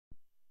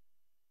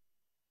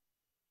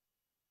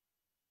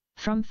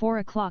From 4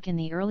 o'clock in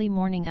the early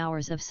morning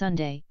hours of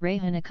Sunday,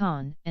 Rehana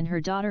Khan and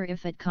her daughter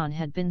Ifat Khan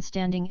had been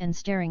standing and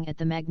staring at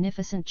the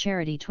magnificent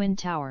Charity Twin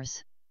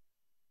Towers.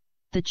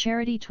 The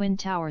Charity Twin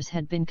Towers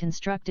had been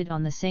constructed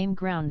on the same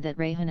ground that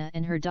Rehana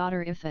and her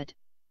daughter Ifat,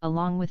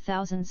 along with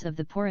thousands of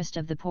the poorest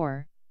of the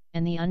poor,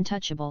 and the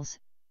untouchables,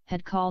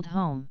 had called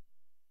home.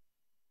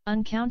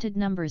 Uncounted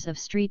numbers of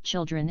street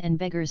children and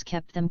beggars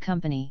kept them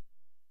company.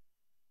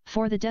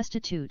 For the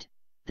destitute,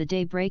 the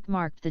daybreak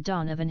marked the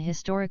dawn of an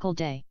historical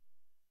day.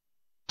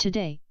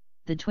 Today,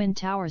 the Twin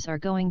Towers are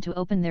going to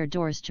open their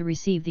doors to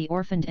receive the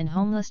orphaned and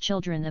homeless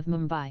children of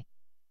Mumbai.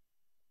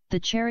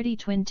 The Charity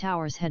Twin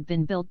Towers had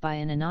been built by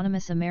an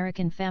anonymous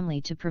American family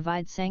to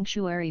provide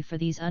sanctuary for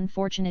these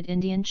unfortunate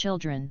Indian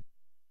children.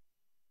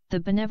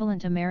 The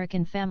benevolent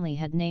American family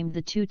had named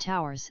the two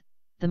towers,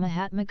 the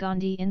Mahatma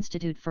Gandhi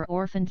Institute for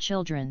Orphaned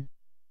Children.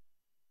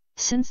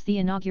 Since the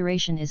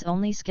inauguration is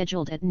only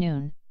scheduled at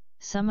noon,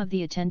 some of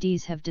the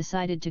attendees have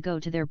decided to go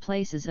to their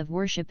places of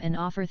worship and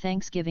offer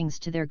thanksgivings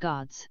to their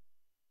gods.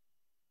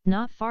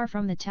 Not far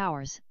from the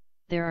towers,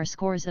 there are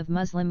scores of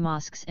Muslim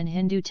mosques and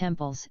Hindu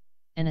temples,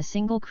 and a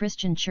single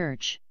Christian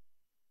church.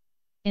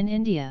 In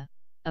India,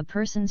 a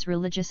person's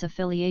religious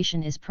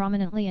affiliation is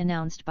prominently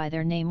announced by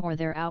their name or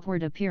their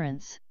outward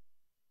appearance.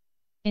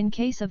 In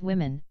case of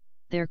women,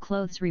 their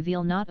clothes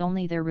reveal not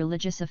only their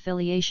religious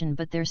affiliation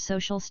but their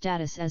social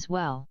status as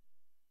well.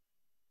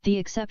 The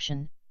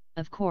exception,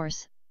 of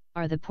course,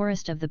 are the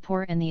poorest of the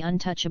poor and the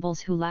untouchables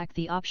who lack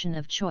the option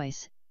of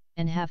choice,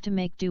 and have to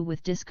make do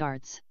with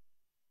discards.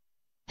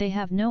 They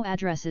have no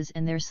addresses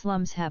and their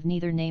slums have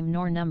neither name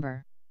nor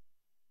number.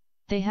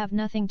 They have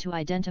nothing to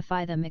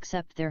identify them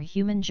except their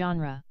human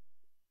genre.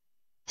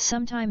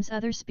 Sometimes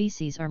other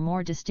species are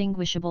more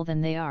distinguishable than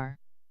they are.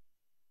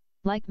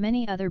 Like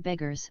many other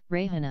beggars,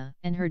 Rehana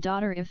and her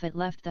daughter Ifat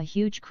left the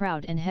huge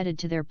crowd and headed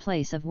to their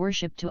place of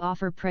worship to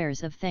offer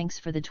prayers of thanks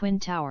for the Twin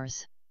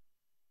Towers.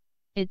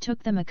 It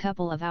took them a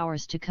couple of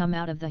hours to come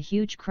out of the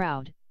huge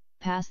crowd,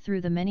 pass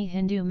through the many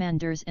Hindu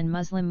mandars and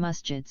Muslim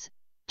masjids,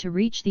 to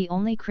reach the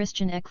only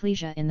Christian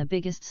ecclesia in the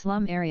biggest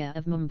slum area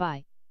of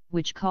Mumbai,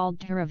 which called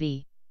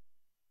Dharavi.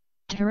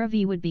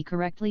 Dharavi would be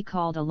correctly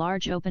called a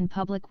large open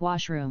public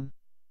washroom.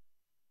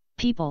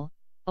 People,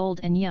 old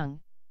and young,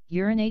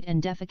 urinate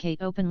and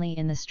defecate openly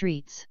in the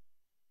streets.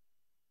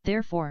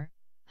 Therefore,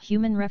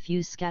 human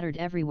refuse scattered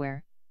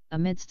everywhere,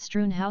 amidst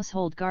strewn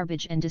household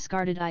garbage and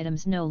discarded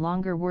items no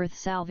longer worth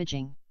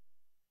salvaging.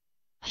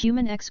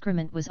 Human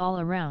excrement was all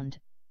around,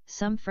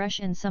 some fresh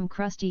and some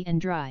crusty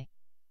and dry.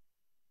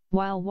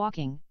 While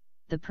walking,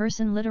 the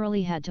person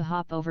literally had to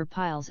hop over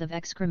piles of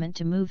excrement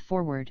to move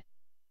forward.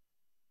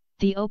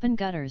 The open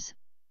gutters,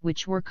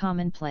 which were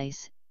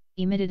commonplace,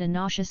 emitted a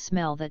nauseous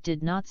smell that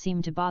did not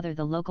seem to bother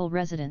the local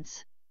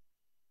residents.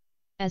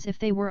 As if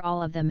they were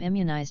all of them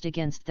immunized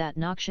against that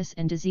noxious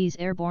and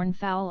disease-airborne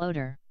foul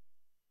odor.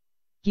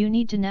 You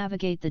need to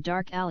navigate the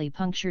dark alley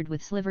punctured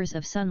with slivers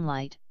of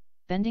sunlight,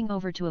 bending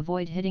over to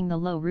avoid hitting the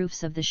low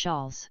roofs of the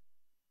shawls.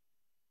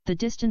 The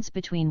distance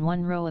between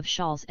one row of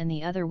shawls and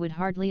the other would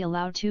hardly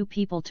allow two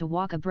people to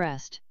walk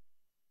abreast.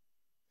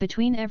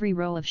 Between every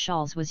row of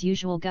shawls was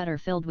usual gutter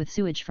filled with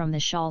sewage from the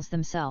shawls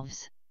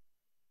themselves.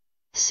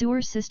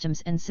 Sewer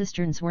systems and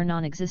cisterns were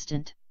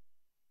non-existent.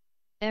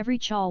 Every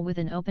chawl with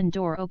an open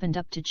door opened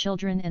up to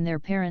children and their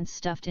parents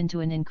stuffed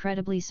into an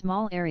incredibly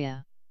small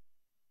area.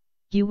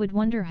 You would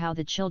wonder how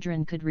the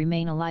children could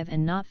remain alive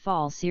and not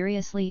fall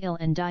seriously ill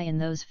and die in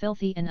those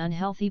filthy and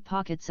unhealthy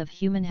pockets of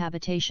human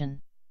habitation.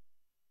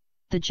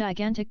 The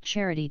gigantic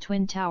Charity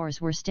Twin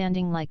Towers were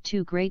standing like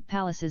two great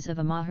palaces of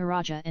a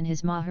Maharaja and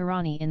his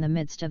Maharani in the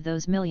midst of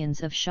those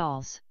millions of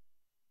shawls.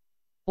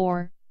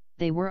 Or,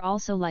 they were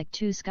also like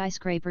two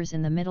skyscrapers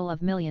in the middle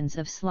of millions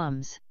of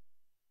slums.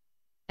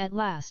 At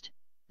last,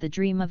 the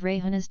dream of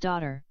Rehana's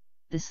daughter,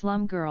 the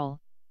slum girl,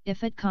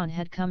 Ifat Khan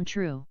had come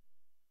true.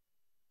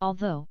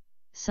 Although,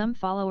 some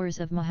followers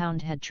of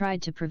Mahound had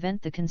tried to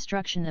prevent the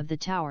construction of the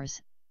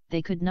towers,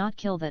 they could not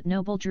kill that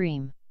noble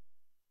dream.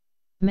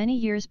 Many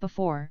years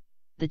before,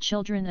 the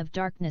children of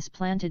darkness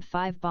planted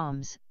 5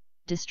 bombs,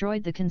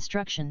 destroyed the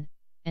construction,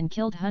 and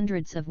killed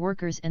hundreds of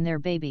workers and their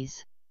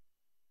babies.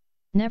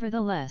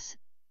 Nevertheless,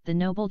 the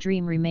noble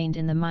dream remained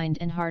in the mind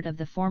and heart of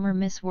the former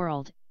Miss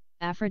World,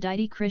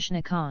 Aphrodite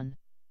Krishna Khan.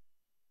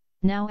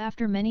 Now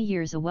after many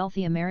years a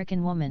wealthy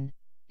American woman,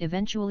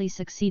 eventually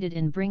succeeded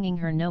in bringing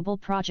her noble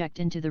project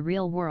into the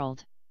real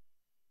world.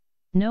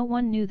 No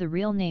one knew the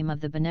real name of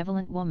the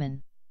benevolent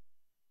woman.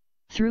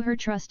 Through her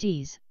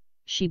trustees,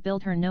 she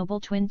built her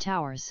noble twin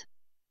towers.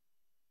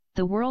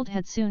 The world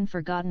had soon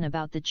forgotten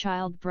about the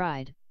child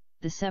bride,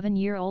 the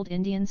 7-year-old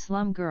Indian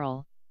slum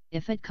girl,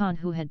 Ifat Khan,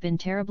 who had been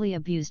terribly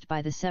abused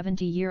by the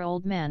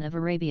 70-year-old man of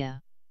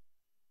Arabia.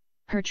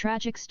 Her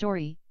tragic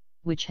story,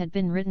 which had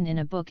been written in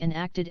a book and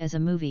acted as a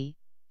movie,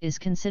 is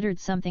considered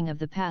something of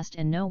the past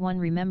and no one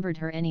remembered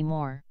her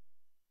anymore.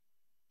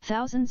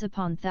 Thousands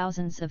upon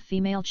thousands of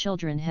female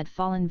children had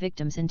fallen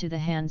victims into the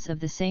hands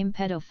of the same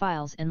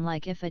pedophiles and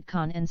like Ifat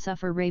Khan and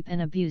suffer rape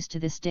and abuse to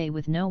this day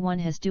with no one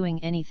has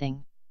doing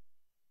anything.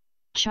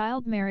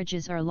 Child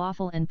marriages are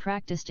lawful and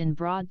practiced in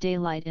broad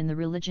daylight in the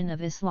religion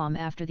of Islam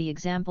after the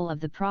example of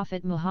the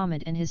Prophet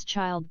Muhammad and his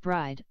child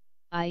bride,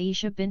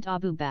 Aisha bint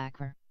Abu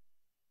Bakr.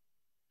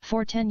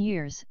 For 10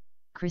 years,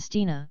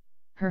 Christina,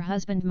 her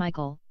husband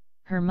Michael,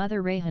 her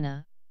mother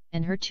Rayhana,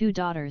 and her 2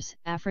 daughters,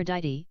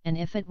 Aphrodite and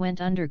Ifat,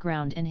 went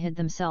underground and hid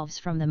themselves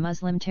from the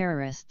Muslim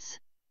terrorists.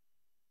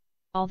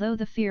 Although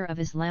the fear of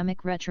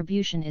Islamic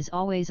retribution is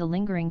always a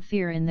lingering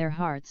fear in their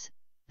hearts,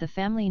 the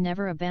family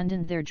never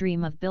abandoned their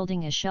dream of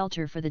building a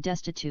shelter for the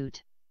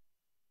destitute.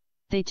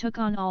 They took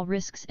on all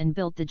risks and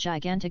built the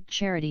gigantic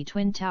charity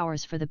Twin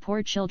Towers for the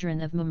poor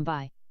children of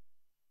Mumbai.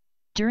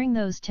 During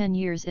those 10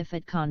 years,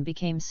 Ifat Khan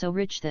became so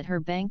rich that her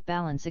bank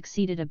balance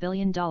exceeded $1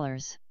 billion.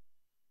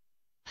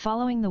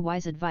 Following the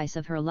wise advice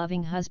of her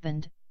loving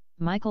husband,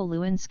 Michael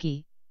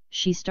Lewinsky,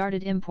 she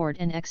started import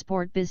and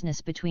export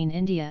business between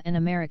India and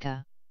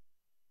America.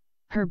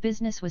 Her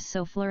business was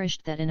so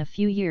flourished that in a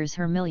few years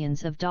her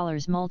millions of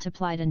dollars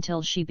multiplied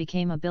until she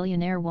became a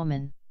billionaire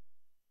woman.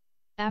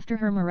 After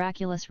her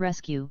miraculous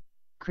rescue,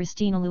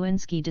 Christina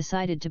Lewinsky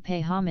decided to pay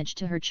homage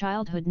to her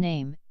childhood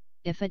name,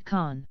 Ifat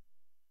Khan.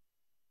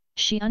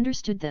 She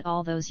understood that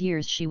all those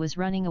years she was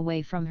running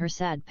away from her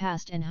sad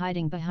past and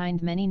hiding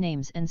behind many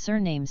names and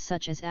surnames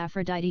such as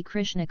Aphrodite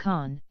Krishna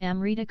Khan,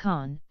 Amrita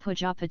Khan,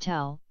 Pooja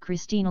Patel,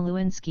 Christina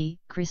Lewinsky,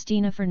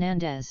 Christina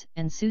Fernandez,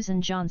 and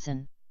Susan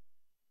Johnson.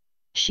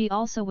 She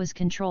also was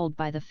controlled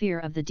by the fear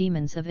of the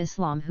demons of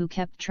Islam who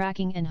kept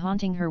tracking and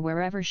haunting her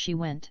wherever she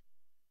went.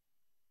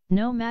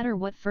 No matter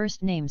what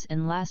first names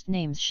and last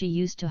names she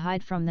used to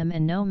hide from them,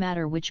 and no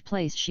matter which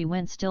place she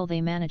went, still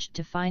they managed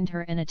to find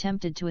her and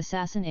attempted to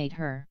assassinate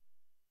her.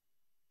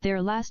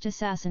 Their last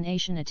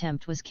assassination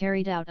attempt was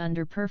carried out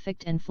under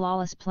perfect and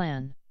flawless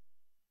plan.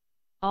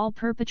 All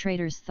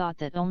perpetrators thought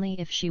that only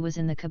if she was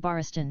in the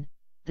Qabristan,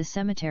 the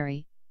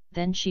cemetery,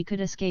 then she could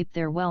escape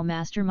their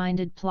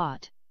well-masterminded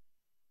plot.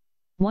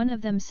 One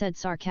of them said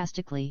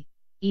sarcastically,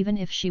 "Even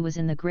if she was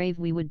in the grave,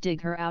 we would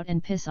dig her out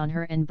and piss on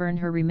her and burn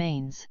her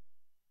remains."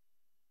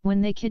 When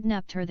they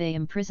kidnapped her, they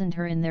imprisoned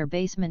her in their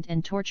basement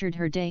and tortured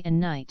her day and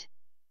night.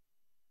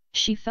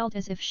 She felt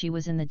as if she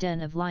was in the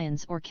den of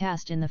lions or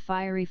cast in the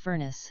fiery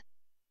furnace.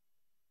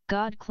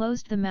 God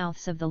closed the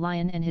mouths of the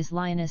lion and his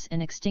lioness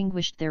and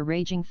extinguished their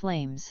raging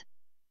flames.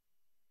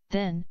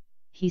 Then,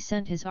 he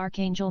sent his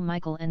archangel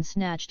Michael and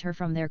snatched her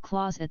from their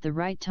claws at the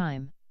right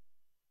time.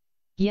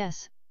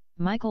 Yes,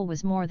 Michael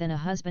was more than a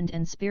husband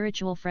and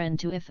spiritual friend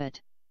to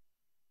Ifat.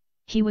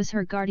 He was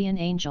her guardian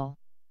angel.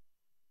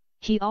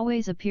 He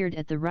always appeared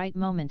at the right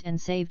moment and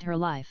saved her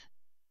life.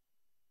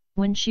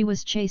 When she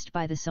was chased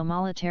by the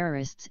Somali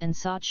terrorists and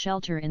sought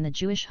shelter in the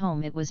Jewish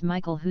home, it was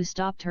Michael who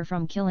stopped her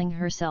from killing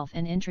herself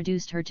and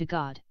introduced her to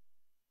God.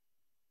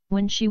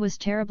 When she was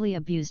terribly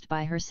abused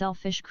by her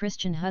selfish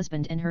Christian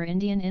husband and her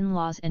Indian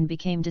in-laws and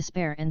became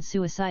despair and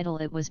suicidal,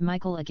 it was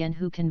Michael again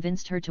who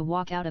convinced her to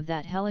walk out of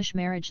that hellish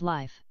marriage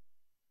life.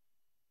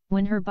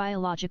 When her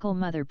biological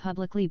mother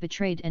publicly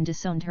betrayed and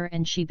disowned her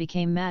and she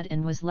became mad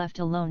and was left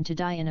alone to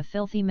die in a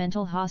filthy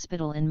mental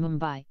hospital in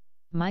Mumbai,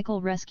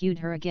 Michael rescued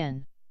her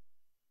again.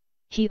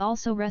 He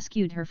also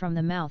rescued her from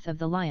the mouth of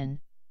the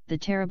lion, the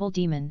terrible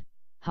demon,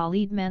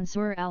 Khalid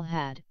Mansour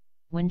al-Had,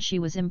 when she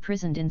was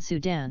imprisoned in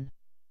Sudan.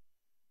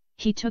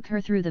 He took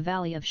her through the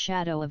valley of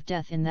shadow of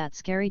death in that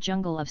scary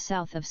jungle of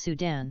south of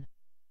Sudan.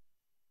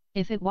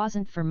 If it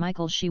wasn't for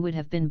Michael, she would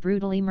have been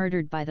brutally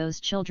murdered by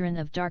those children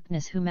of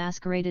darkness who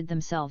masqueraded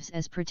themselves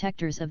as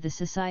protectors of the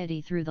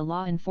society through the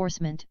law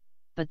enforcement,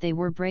 but they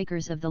were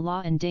breakers of the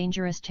law and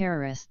dangerous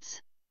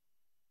terrorists.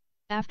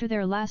 After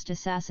their last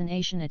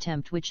assassination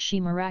attempt, which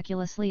she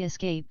miraculously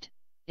escaped,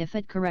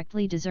 Ifat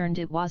correctly discerned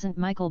it wasn't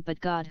Michael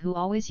but God who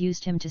always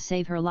used him to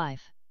save her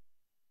life.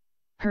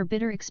 Her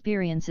bitter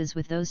experiences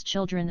with those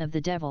children of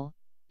the devil,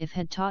 if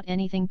had taught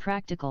anything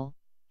practical,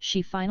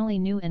 she finally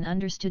knew and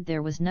understood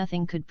there was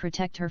nothing could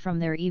protect her from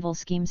their evil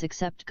schemes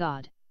except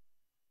God.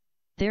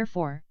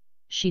 Therefore,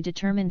 she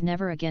determined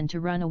never again to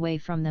run away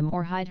from them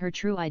or hide her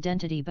true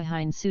identity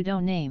behind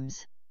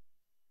pseudo-names.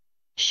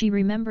 She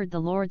remembered the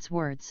Lord's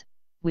words,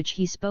 which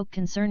he spoke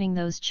concerning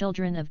those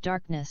children of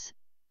darkness,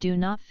 "Do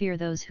not fear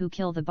those who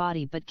kill the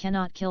body but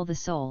cannot kill the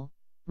soul,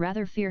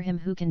 rather fear him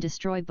who can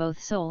destroy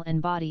both soul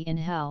and body in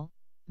hell."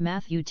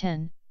 Matthew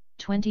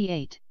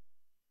 10:28.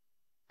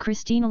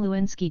 Christina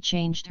Lewinsky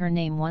changed her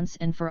name once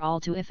and for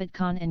all to Ifat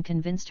Khan and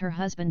convinced her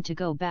husband to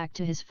go back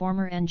to his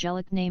former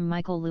angelic name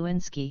Michael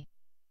Lewinsky.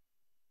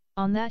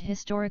 On that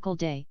historical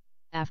day,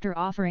 after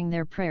offering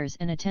their prayers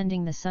and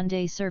attending the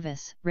Sunday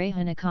service,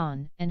 Rayhana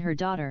Khan and her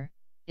daughter,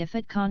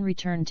 Ifat Khan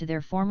returned to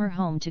their former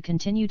home to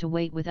continue to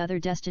wait with other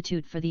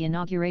destitute for the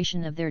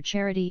inauguration of their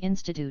charity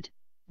institute,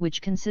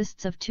 which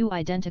consists of 2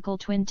 identical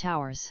twin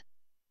towers.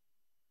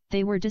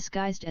 They were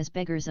disguised as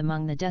beggars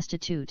among the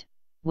destitute,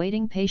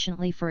 waiting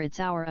patiently for its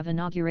hour of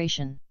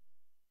inauguration.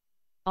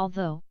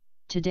 Although,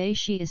 today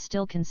she is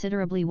still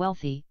considerably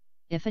wealthy,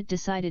 Ifat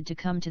decided to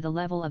come to the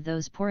level of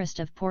those poorest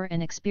of poor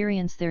and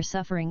experience their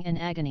suffering and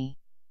agony.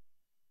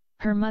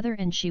 Her mother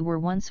and she were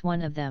once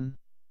one of them.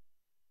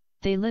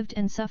 They lived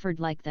and suffered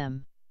like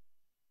them.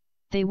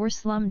 They were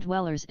slum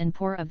dwellers and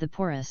poor of the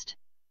poorest.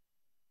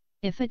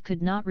 Ifat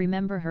could not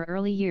remember her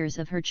early years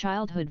of her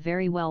childhood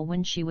very well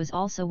when she was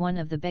also one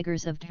of the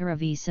beggars of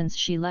Dharavi since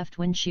she left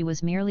when she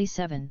was merely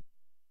 7.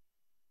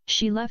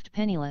 She left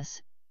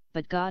penniless,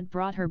 but God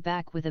brought her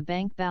back with a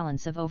bank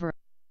balance of over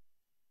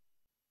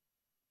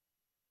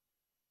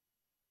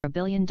 $1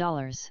 billion.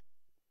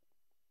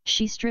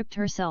 She stripped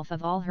herself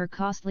of all her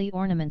costly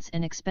ornaments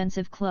and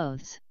expensive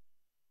clothes.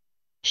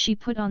 She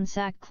put on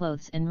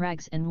sackcloths and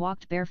rags and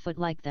walked barefoot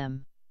like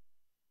them.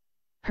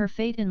 Her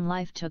fate in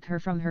life took her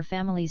from her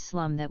family's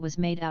slum that was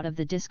made out of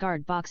the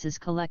discard boxes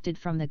collected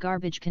from the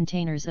garbage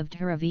containers of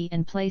Dharavi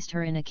and placed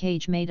her in a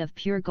cage made of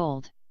pure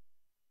gold.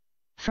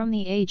 From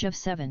the age of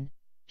 7,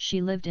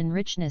 she lived in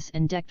richness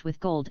and decked with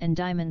gold and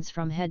diamonds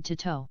from head to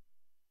toe.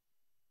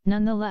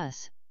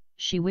 Nonetheless,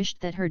 she wished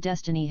that her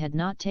destiny had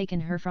not taken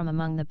her from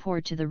among the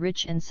poor to the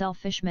rich and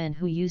selfish men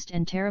who used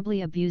and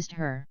terribly abused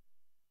her.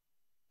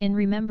 In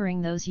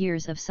remembering those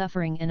years of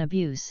suffering and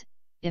abuse,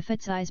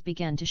 Ifat's eyes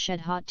began to shed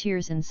hot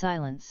tears in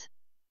silence.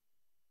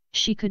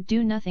 She could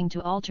do nothing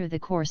to alter the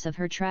course of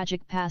her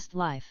tragic past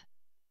life.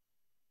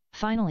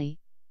 Finally,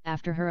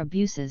 after her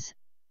abuses,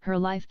 her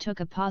life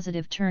took a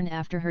positive turn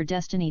after her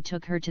destiny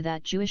took her to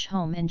that Jewish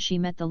home and she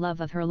met the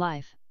love of her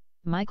life,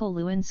 Michael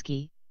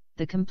Lewinsky,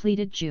 the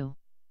completed Jew.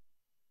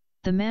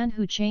 The man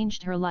who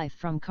changed her life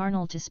from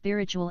carnal to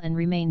spiritual and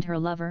remained her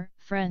lover,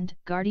 friend,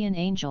 guardian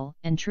angel,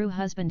 and true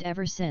husband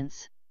ever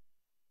since.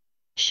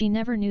 She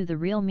never knew the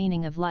real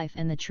meaning of life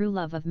and the true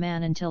love of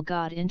man until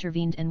God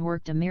intervened and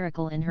worked a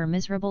miracle in her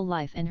miserable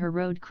life and her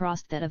road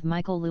crossed that of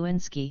Michael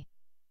Lewinsky.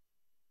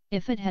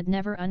 Ifat had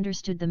never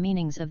understood the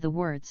meanings of the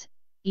words,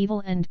 evil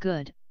and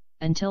good,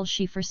 until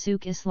she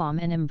forsook Islam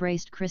and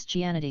embraced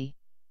Christianity.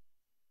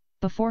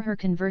 Before her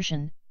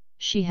conversion,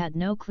 she had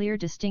no clear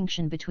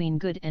distinction between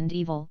good and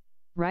evil,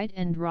 right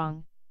and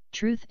wrong,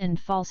 truth and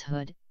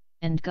falsehood,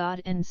 and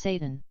God and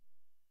Satan.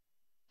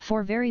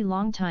 For a very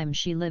long time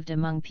she lived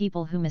among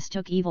people who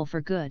mistook evil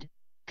for good,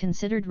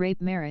 considered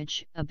rape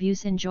marriage,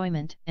 abuse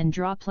enjoyment, and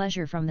draw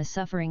pleasure from the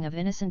suffering of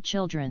innocent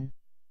children.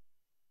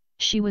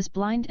 She was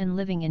blind and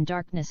living in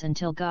darkness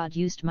until God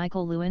used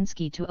Michael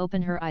Lewinsky to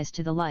open her eyes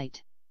to the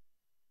light.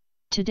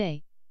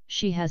 Today,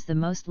 she has the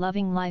most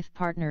loving life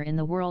partner in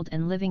the world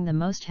and living the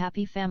most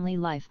happy family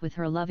life with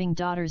her loving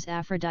daughters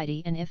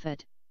Aphrodite and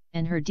Ifat,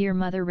 and her dear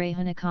mother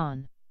Rehana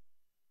Khan.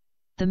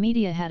 The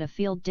media had a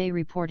field day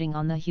reporting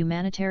on the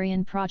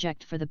humanitarian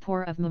project for the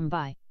poor of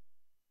Mumbai.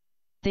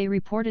 They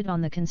reported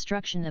on the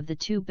construction of the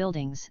 2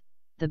 buildings,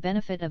 the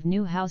benefit of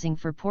new housing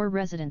for poor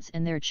residents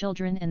and their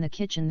children and the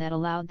kitchen that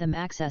allowed them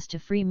access to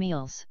free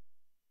meals.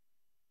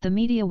 The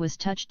media was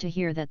touched to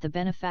hear that the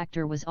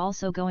benefactor was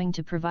also going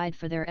to provide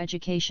for their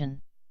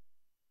education.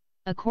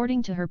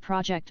 According to her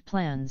project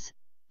plans,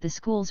 the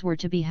schools were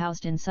to be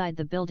housed inside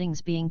the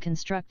buildings being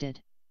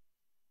constructed.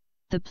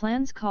 The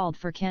plans called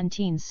for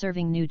canteens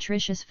serving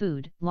nutritious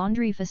food,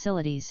 laundry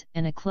facilities,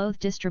 and a cloth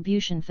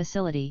distribution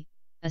facility,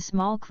 a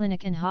small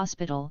clinic and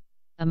hospital,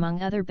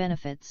 among other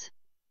benefits.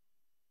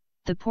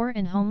 The poor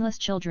and homeless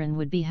children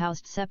would be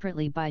housed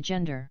separately by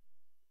gender.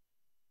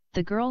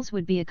 The girls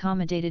would be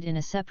accommodated in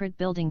a separate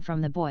building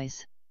from the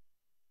boys.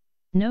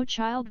 No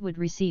child would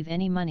receive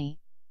any money,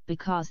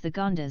 because the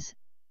Gundas,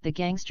 the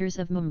gangsters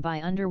of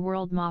Mumbai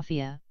underworld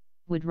mafia,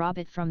 would rob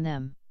it from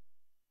them.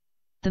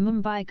 The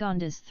Mumbai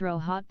Gundas throw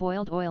hot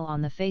boiled oil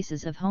on the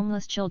faces of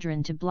homeless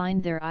children to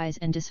blind their eyes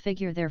and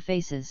disfigure their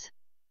faces.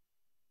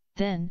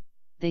 Then,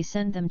 they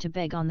send them to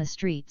beg on the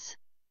streets.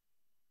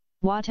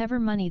 Whatever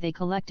money they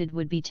collected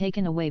would be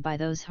taken away by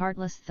those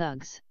heartless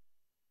thugs.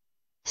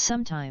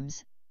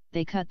 Sometimes,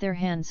 they cut their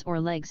hands or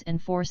legs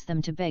and force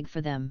them to beg for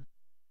them.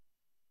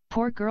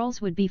 Poor girls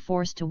would be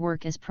forced to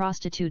work as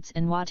prostitutes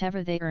and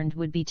whatever they earned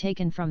would be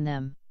taken from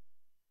them.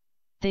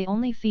 They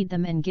only feed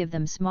them and give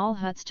them small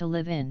huts to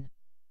live in.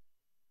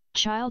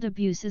 Child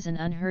abuse is an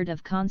unheard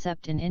of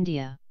concept in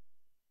India.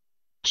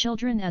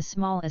 Children as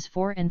small as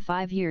 4 and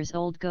 5 years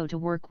old go to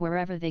work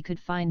wherever they could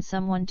find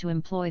someone to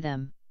employ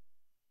them.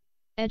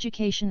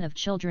 Education of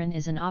children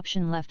is an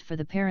option left for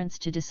the parents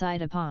to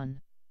decide upon.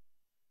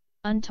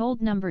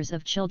 Untold numbers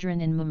of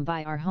children in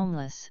Mumbai are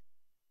homeless.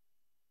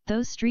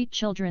 Those street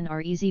children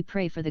are easy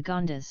prey for the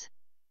Gundas.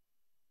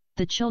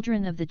 The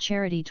children of the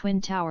charity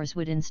Twin Towers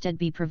would instead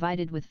be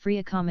provided with free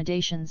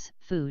accommodations,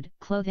 food,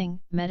 clothing,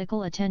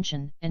 medical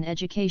attention, and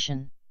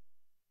education.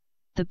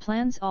 The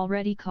plans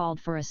already called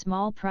for a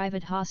small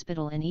private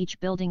hospital in each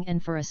building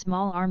and for a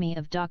small army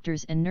of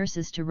doctors and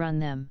nurses to run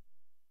them.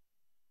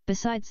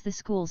 Besides the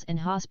schools and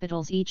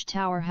hospitals, each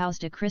tower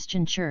housed a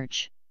Christian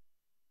church.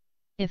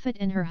 Ifat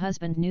and her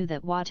husband knew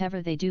that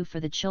whatever they do for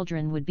the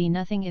children would be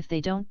nothing if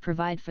they don't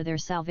provide for their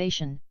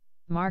salvation.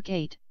 Mark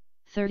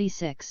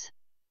 8:36.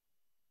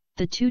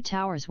 The 2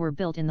 towers were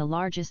built in the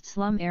largest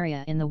slum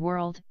area in the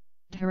world,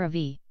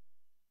 Dharavi.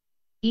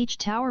 Each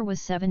tower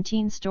was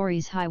 17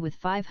 stories high with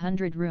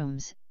 500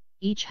 rooms,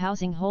 each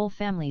housing whole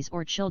families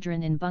or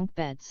children in bunk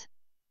beds.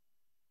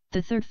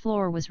 The 3rd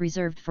floor was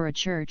reserved for a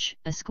church,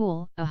 a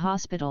school, a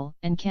hospital,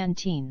 and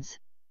canteens.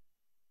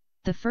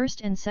 The first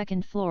and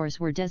second floors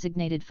were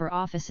designated for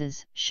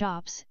offices,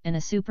 shops, and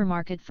a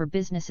supermarket for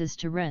businesses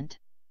to rent.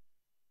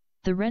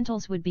 The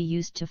rentals would be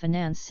used to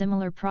finance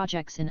similar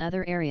projects in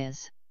other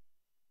areas.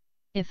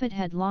 Ifat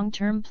had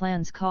long-term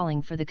plans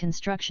calling for the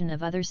construction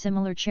of other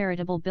similar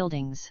charitable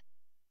buildings.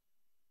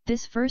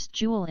 This first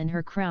jewel in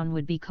her crown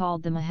would be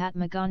called the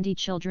Mahatma Gandhi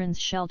Children's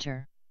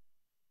Shelter.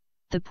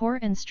 The poor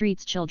and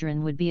streets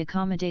children would be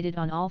accommodated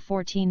on all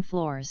 14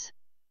 floors.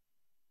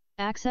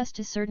 Access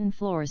to certain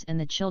floors and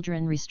the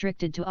children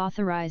restricted to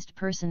authorized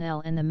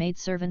personnel and the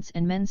maidservants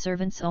and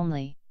menservants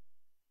only.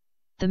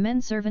 The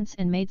menservants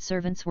and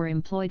maidservants were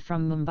employed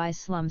from Mumbai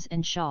slums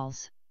and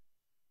shawls.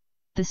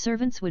 The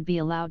servants would be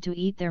allowed to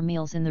eat their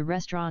meals in the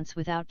restaurants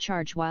without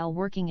charge while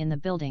working in the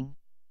building.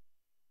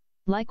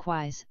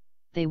 Likewise,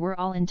 they were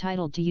all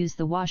entitled to use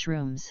the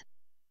washrooms.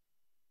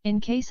 In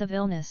case of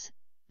illness,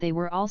 they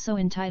were also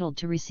entitled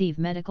to receive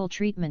medical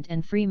treatment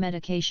and free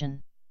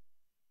medication.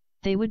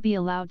 They would be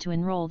allowed to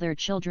enroll their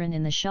children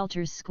in the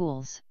shelter's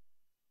schools.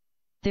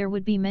 There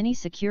would be many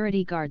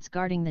security guards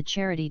guarding the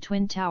Charity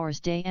Twin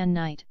Towers day and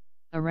night,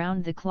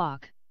 around the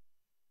clock.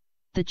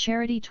 The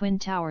Charity Twin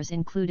Towers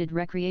included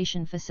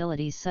recreation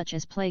facilities such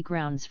as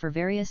playgrounds for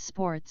various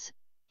sports,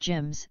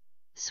 gyms,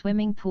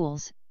 swimming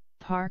pools,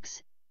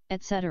 parks,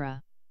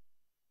 etc.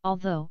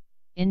 Although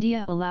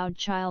India allowed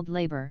child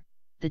labour,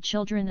 the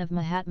children of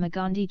Mahatma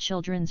Gandhi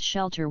Children's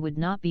Shelter would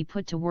not be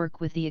put to work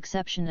with the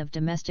exception of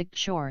domestic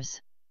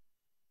chores.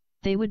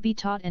 They would be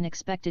taught and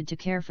expected to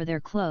care for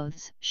their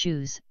clothes,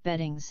 shoes,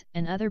 beddings,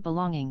 and other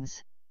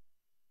belongings.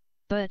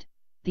 But,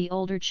 the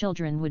older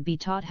children would be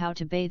taught how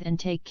to bathe and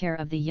take care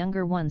of the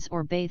younger ones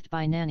or bathed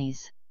by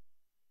nannies.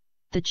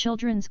 The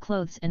children's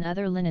clothes and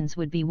other linens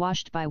would be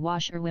washed by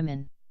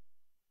washerwomen.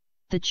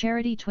 The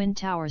Charity Twin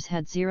Towers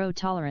had zero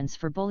tolerance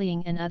for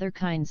bullying and other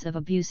kinds of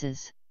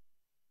abuses.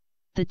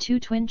 The two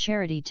twin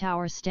charity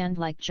towers stand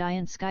like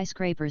giant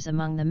skyscrapers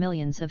among the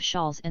millions of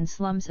shawls and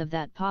slums of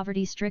that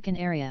poverty-stricken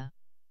area.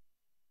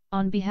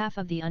 On behalf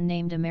of the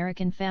unnamed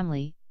American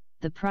family,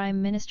 the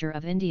Prime Minister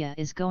of India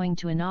is going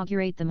to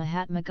inaugurate the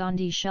Mahatma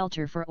Gandhi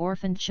Shelter for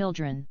orphaned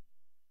children.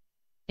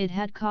 It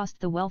had cost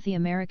the wealthy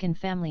American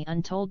family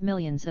untold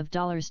millions of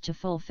dollars to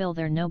fulfill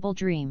their noble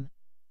dream.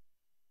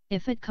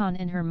 Ifat Khan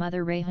and her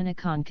mother Rehana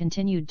Khan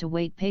continued to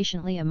wait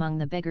patiently among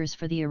the beggars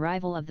for the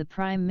arrival of the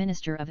Prime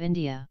Minister of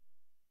India.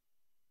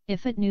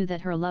 Ifat knew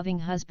that her loving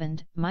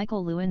husband,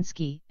 Michael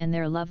Lewinsky, and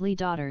their lovely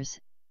daughters,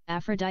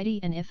 Aphrodite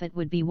and Ifat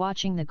would be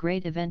watching the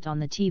great event on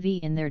the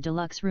TV in their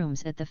deluxe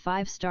rooms at the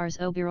 5 Stars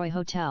Oberoi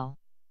Hotel.